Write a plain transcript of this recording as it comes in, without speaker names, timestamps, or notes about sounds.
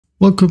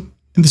Welcome.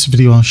 In this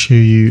video, I'll show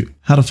you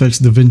how to fix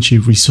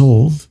DaVinci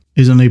Resolve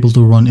is unable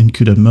to run in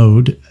Cuda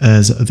mode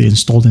as the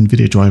installed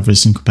Nvidia driver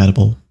is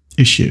incompatible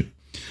issue.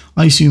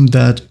 I assume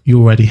that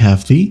you already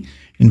have the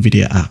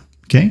Nvidia app,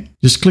 okay?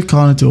 Just click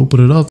on it to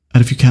open it up.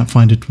 And if you can't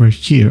find it right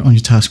here on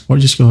your taskbar,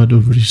 just go ahead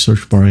over to your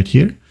search bar right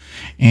here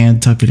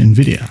and type in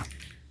Nvidia,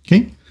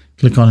 okay?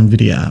 Click on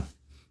Nvidia app.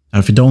 Now,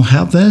 if you don't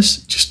have this,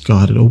 just go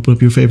ahead and open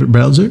up your favorite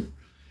browser.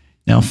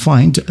 Now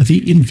find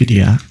the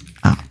Nvidia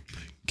app,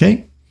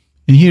 okay?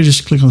 And here,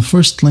 just click on the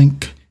first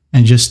link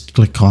and just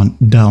click on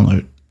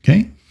download,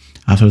 okay?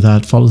 After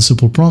that, follow the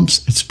simple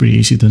prompts. It's pretty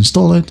easy to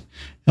install it.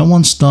 And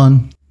once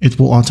done, it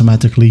will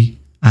automatically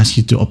ask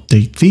you to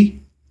update the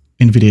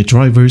Nvidia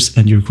drivers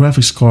and your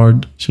graphics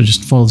card. So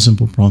just follow the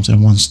simple prompts,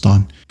 and once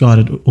done, go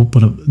ahead and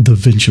open up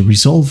DaVinci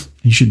Resolve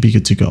and you should be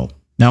good to go.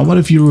 Now, what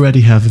if you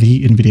already have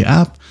the Nvidia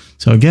app?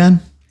 So again,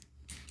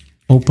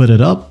 open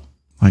it up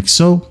like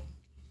so.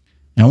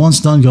 And once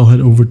done, go ahead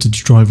over to the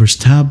drivers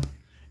tab.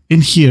 In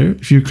here,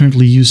 if you're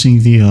currently using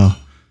the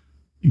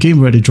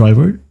game ready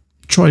driver,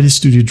 try the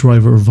studio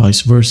driver or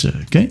vice versa,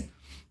 okay?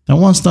 Now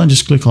once done,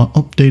 just click on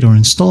update or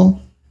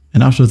install.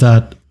 And after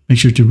that, make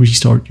sure to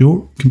restart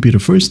your computer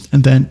first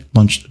and then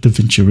launch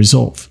DaVinci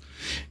Resolve.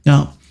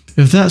 Now,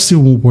 if that still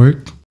won't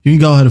work, you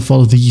can go ahead and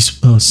follow these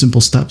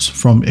simple steps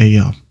from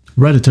a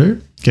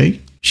Redditor,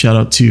 okay? Shout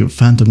out to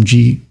Phantom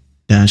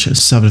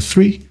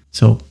G-73.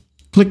 So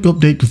click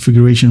update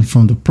configuration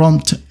from the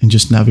prompt and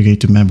just navigate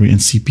to memory and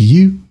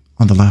CPU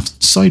on the left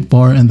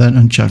sidebar, and then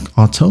uncheck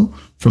auto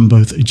from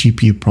both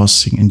GPU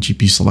processing and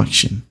GPU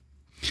selection.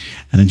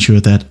 And ensure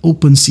that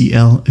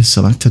OpenCL is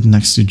selected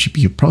next to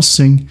GPU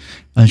processing,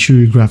 and ensure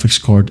your graphics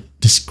card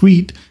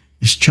discrete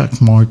is check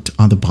marked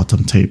on the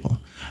bottom table.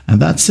 And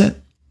that's it.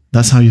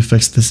 That's how you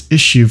fix this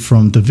issue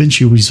from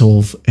DaVinci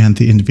Resolve and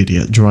the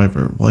Nvidia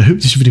driver. Well, I hope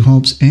this video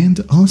helps,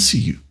 and I'll see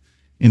you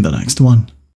in the next one.